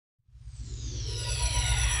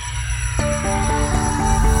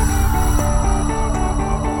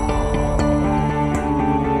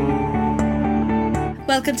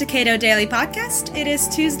Welcome to Cato Daily Podcast. It is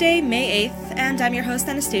Tuesday, May 8th, and I'm your host,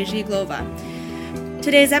 Anastasia Uglova.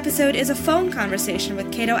 Today's episode is a phone conversation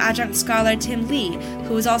with Cato adjunct scholar Tim Lee,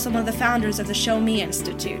 who is also one of the founders of the Show Me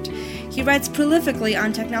Institute. He writes prolifically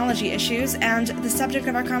on technology issues, and the subject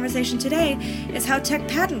of our conversation today is how tech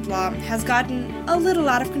patent law has gotten a little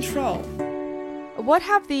out of control. What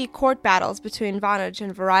have the court battles between Vonage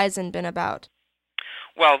and Verizon been about?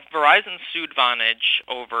 Well, Verizon sued Vonage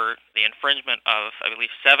over the infringement of, I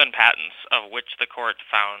believe, 7 patents, of which the court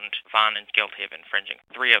found Vonage guilty of infringing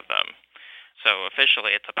 3 of them. So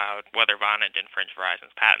officially it's about whether Vonage infringed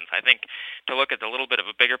Verizon's patents. I think to look at a little bit of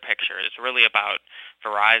a bigger picture, it's really about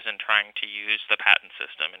Verizon trying to use the patent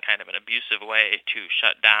system in kind of an abusive way to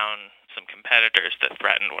shut down some competitors that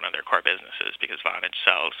threatened one of their core businesses, because Vonage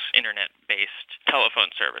sells internet-based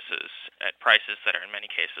telephone services at prices that are in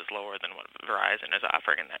many cases lower than what Verizon is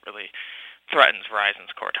offering, and that really threatens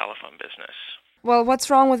Verizon's core telephone business. Well, what's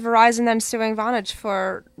wrong with Verizon then suing Vonage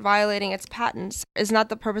for violating its patents? Isn't that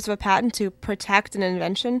the purpose of a patent, to protect an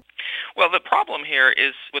invention? Well, the problem here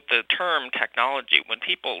is with the term technology. When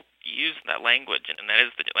people use that language, and that is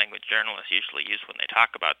the language journalists usually use when they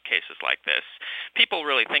talk about cases like this, people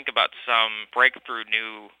really think about some breakthrough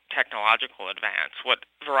new technological advance. What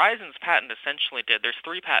Verizon's patent essentially did, there's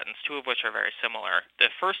 3 patents, 2 of which are very similar. The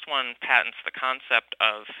first one patents the concept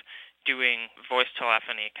of doing voice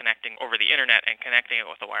telephony, connecting over the internet and connecting it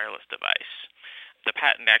with a wireless device. The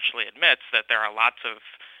patent actually admits that there are lots of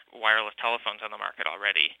wireless telephones on the market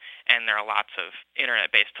already, and there are lots of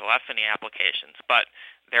internet-based telephony applications, but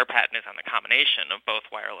their patent is on the combination of both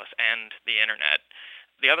wireless and the internet.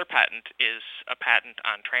 The other patent is a patent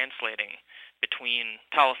on translating between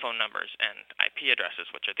telephone numbers and IP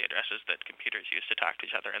addresses, which are the addresses that computers use to talk to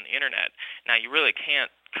each other on the internet. Now, you really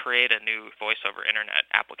can't create a new voice-over internet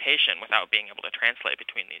application without being able to translate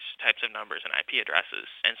between these types of numbers and IP addresses.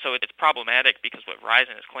 And so it's problematic because what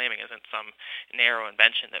Verizon is claiming isn't some narrow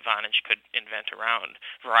invention that Vonage could invent around.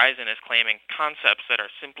 Verizon is claiming concepts that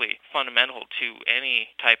are simply fundamental to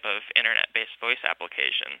any type of internet-based voice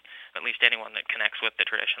application, at least anyone that connects with the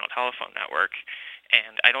traditional telephone network.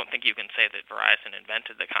 And I don't think you can say that Verizon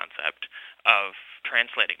invented the concept of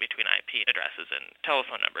translating between IP addresses and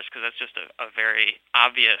telephone numbers, because that's just a very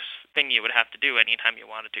obvious thing you would have to do anytime you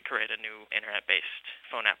wanted to create a new internet-based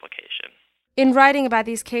phone application. In writing about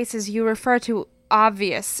these cases, you refer to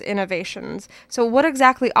obvious innovations. So what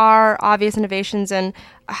exactly are obvious innovations, and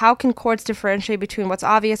how can courts differentiate between what's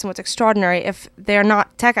obvious and what's extraordinary if they're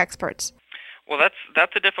not tech experts? Well,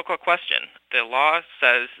 that's a difficult question. The law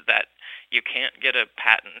says that you can't get a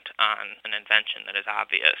patent on an invention that is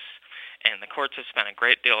obvious. And the courts have spent a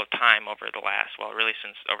great deal of time over the last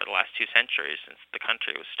 2 centuries, since the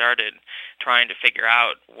country was started, trying to figure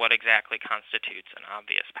out what exactly constitutes an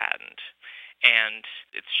obvious patent. And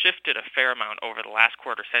it's shifted a fair amount over the last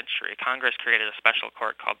quarter century. Congress created a special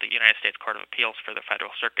court called the United States Court of Appeals for the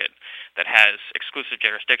Federal Circuit that has exclusive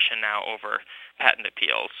jurisdiction now over patent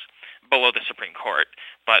appeals below the Supreme Court.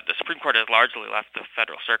 But the Supreme Court has largely left the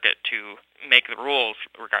Federal Circuit to make the rules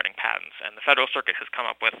regarding patents. And the Federal Circuit has come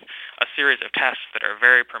up with a series of tests that are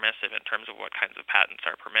very permissive in terms of what kinds of patents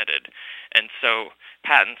are permitted. And so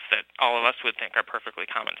patents that all of us would think are perfectly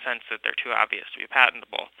common sense, that they're too obvious to be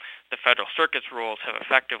patentable, the Federal Circuit's rules have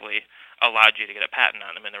effectively allowed you to get a patent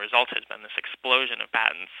on them. And the result has been this explosion of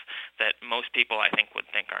patents that most people, I think, would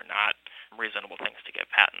think are not reasonable things to get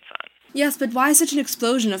patents on. Yes, but why such an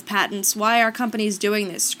explosion of patents? Why are companies doing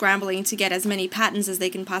this, scrambling to get as many patents as they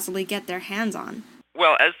can possibly get their hands on?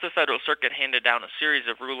 Well, as the Federal Circuit handed down a series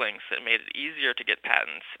of rulings that made it easier to get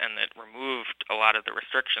patents and that removed a lot of the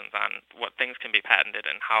restrictions on what things can be patented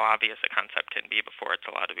and how obvious a concept can be before it's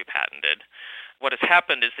allowed to be patented, what has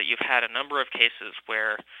happened is that you've had a number of cases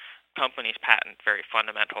where companies patent very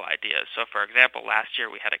fundamental ideas. So, for example, last year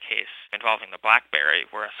we had a case involving the BlackBerry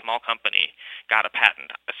where a small company got a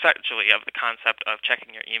patent essentially of the concept of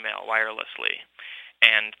checking your email wirelessly.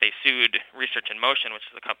 And they sued Research in Motion, which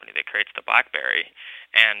is the company that creates the BlackBerry,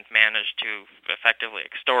 and managed to effectively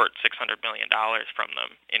extort $600 million from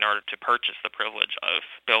them in order to purchase the privilege of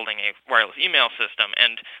building a wireless email system.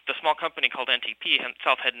 And the small company called NTP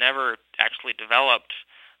itself had never actually developed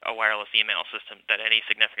a wireless email system that any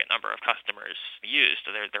significant number of customers used.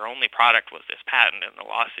 So their only product was this patent and the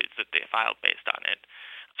lawsuits that they filed based on it.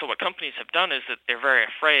 So what companies have done is that they're very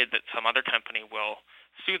afraid that some other company will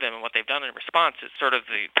sue them, and what they've done in response is sort of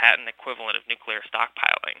the patent equivalent of nuclear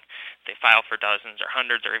stockpiling. They file for dozens or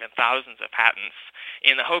hundreds or even thousands of patents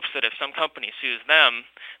in the hopes that if some company sues them,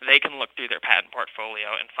 they can look through their patent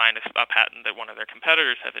portfolio and find a patent that one of their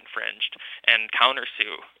competitors has infringed and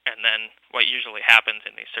countersue. And then what usually happens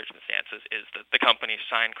in these circumstances is that the companies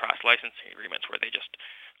sign cross-licensing agreements where they just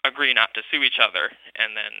agree not to sue each other,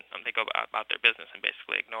 and then they go about their business and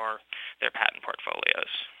basically ignore their patent portfolios.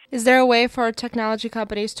 Is there a way for technology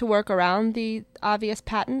companies to work around the obvious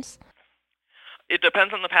patents? It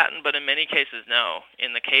depends on the patent, but in many cases, no.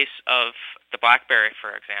 In the case of the BlackBerry,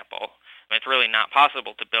 for example, it's really not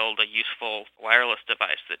possible to build a useful wireless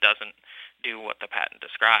device that doesn't do what the patent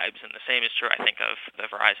describes. And the same is true, I think, of the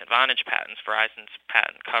Verizon Vonage patents. Verizon's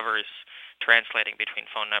patent covers translating between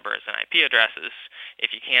phone numbers and IP addresses.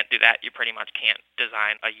 If you can't do that, you pretty much can't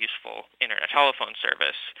design a useful internet telephone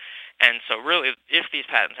service. And so really, if these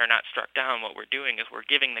patents are not struck down, what we're doing is we're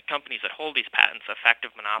giving the companies that hold these patents effective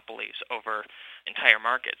monopolies over entire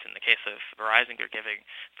markets. In the case of Verizon, you're giving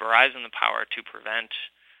Verizon the power to prevent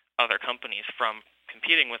other companies from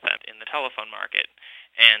competing with them in the telephone market.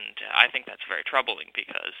 And I think that's very troubling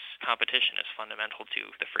because competition is fundamental to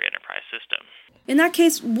the free enterprise system. In that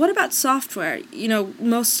case, what about software?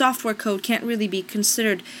 Most software code can't really be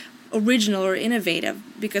considered original or innovative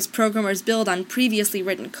because programmers build on previously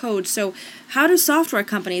written code. So how do software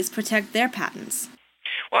companies protect their patents?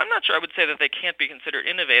 Well, I'm not sure I would say that they can't be considered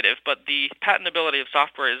innovative, but the patentability of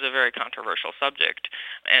software is a very controversial subject.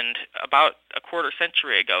 And about a quarter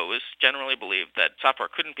century ago, it was generally believed that software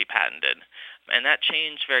couldn't be patented. And that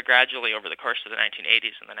changed very gradually over the course of the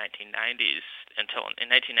 1980s and the 1990s until in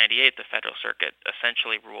 1998 the Federal Circuit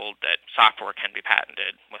essentially ruled that software can be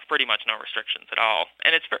patented with pretty much no restrictions at all.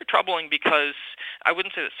 And it's very troubling because I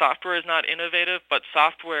wouldn't say that software is not innovative, but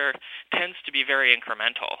software tends to be very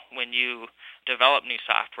incremental. When you develop new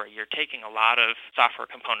software, you're taking a lot of software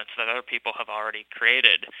components that other people have already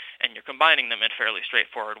created and you're combining them in fairly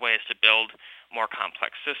straightforward ways to build more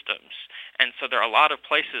complex systems. And so there are a lot of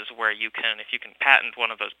places where you can, if you can patent one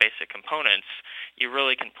of those basic components, you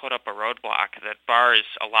really can put up a roadblock that bars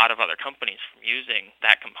a lot of other companies from using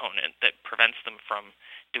that component, that prevents them from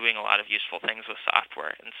doing a lot of useful things with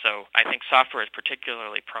software. And so I think software is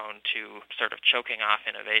particularly prone to sort of choking off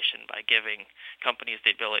innovation by giving companies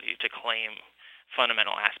the ability to claim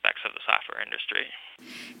fundamental aspects of the software industry.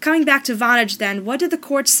 Coming back to Vonage then, what did the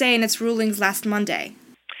court say in its rulings last Monday?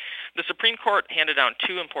 The Supreme Court handed down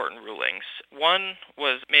two important rulings. One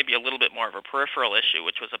was maybe a little bit more of a peripheral issue,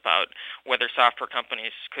 which was about whether software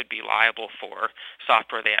companies could be liable for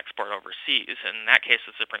software they export overseas. And in that case,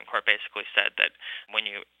 the Supreme Court basically said that when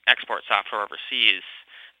you export software overseas,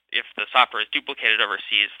 if the software is duplicated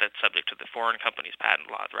overseas, that's subject to the foreign company's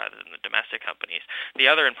patent laws rather than the domestic companies.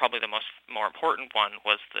 The other, and probably the more important one,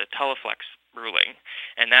 was the Teleflex ruling,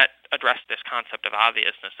 and that addressed this concept of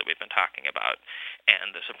obviousness that we've been talking about.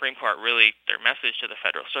 And the Supreme Court really, their message to the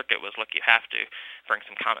Federal Circuit was, look, you have to bring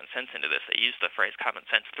some common sense into this. They used the phrase common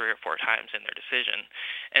sense 3 or 4 times in their decision,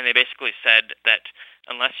 and they basically said that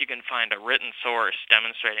unless you can find a written source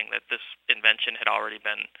demonstrating that this invention had already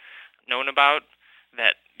been known about,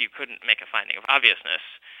 that you couldn't make a finding of obviousness.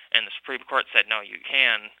 And the Supreme Court said, no, you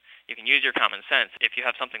can use your common sense. If you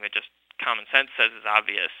have something that just common sense says is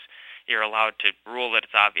obvious, you're allowed to rule that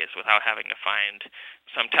it's obvious without having to find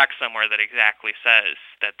some text somewhere that exactly says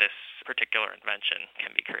that this particular invention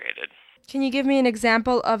can be created. Can you give me an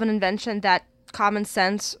example of an invention that common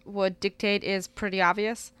sense would dictate is pretty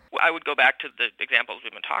obvious? I would go back to the examples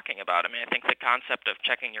we've been talking about. I mean, I think the concept of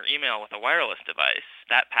checking your email with a wireless device,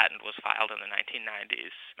 that patent was filed in the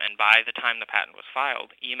 1990s. And by the time the patent was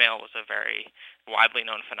filed, email was a very widely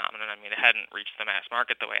known phenomenon. I mean, it hadn't reached the mass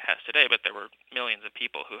market the way it has today, but there were millions of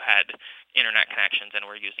people who had internet connections and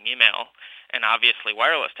were using email. And obviously,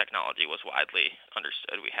 wireless technology was widely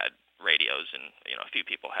understood. We had radios and, a few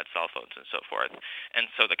people had cell phones and so forth. And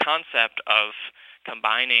so the concept of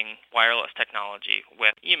combining wireless technology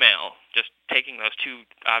with email, just taking those two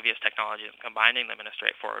obvious technologies and combining them in a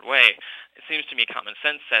straightforward way, it seems to me common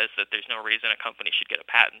sense says that there's no reason a company should get a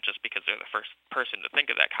patent just because they're the first person to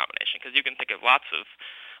think of that combination. Because you can think of lots of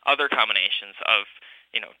other combinations of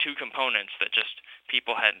two components that just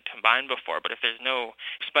people hadn't combined before. But if there's no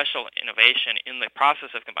special innovation in the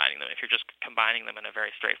process of combining them, if you're just combining them in a very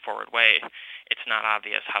straightforward way, it's not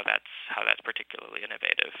obvious how that's particularly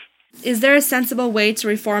innovative. Is there a sensible way to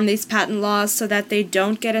reform these patent laws so that they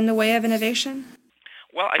don't get in the way of innovation?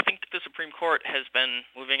 Well, I think the Supreme Court has been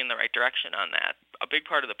moving in the right direction on that. A big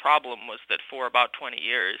part of the problem was that for about 20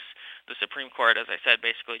 years, the Supreme Court, as I said,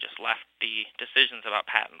 basically just left the decisions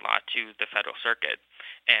about patent law to the Federal Circuit,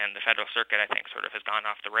 and the Federal Circuit, I think, sort of has gone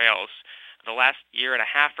off the rails. The last year and a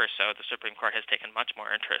half or so, the Supreme Court has taken much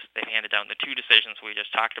more interest. They've handed down the two decisions we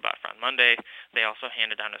just talked about on Monday. They also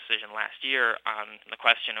handed down a decision last year on the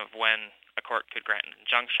question of when a court could grant an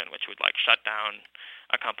injunction, which would shut down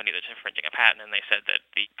a company that's infringing a patent, and they said that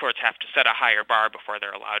the courts have to set a higher bar before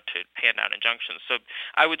they're allowed to hand down injunctions. So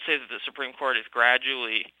I would say that the Supreme Court is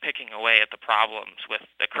gradually picking away at the problems with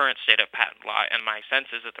the current state of patent law, and my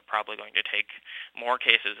sense is that they're probably going to take more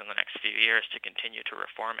cases in the next few years to continue to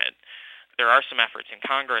reform it. There are some efforts in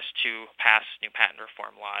Congress to pass new patent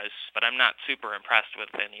reform laws, but I'm not super impressed with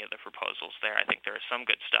any of the proposals there. I think there is some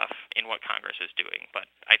good stuff in what Congress is doing, but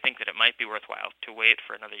I think that it might be worthwhile to wait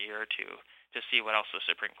for another year or two to see what else the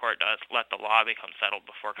Supreme Court does, let the law become settled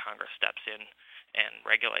before Congress steps in and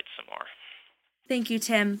regulates some more. Thank you,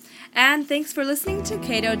 Tim. And thanks for listening to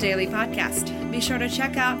Cato Daily Podcast. Be sure to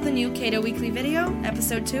check out the new Cato Weekly video.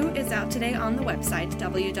 Episode 2 is out today on the website,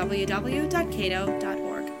 www.cato.org.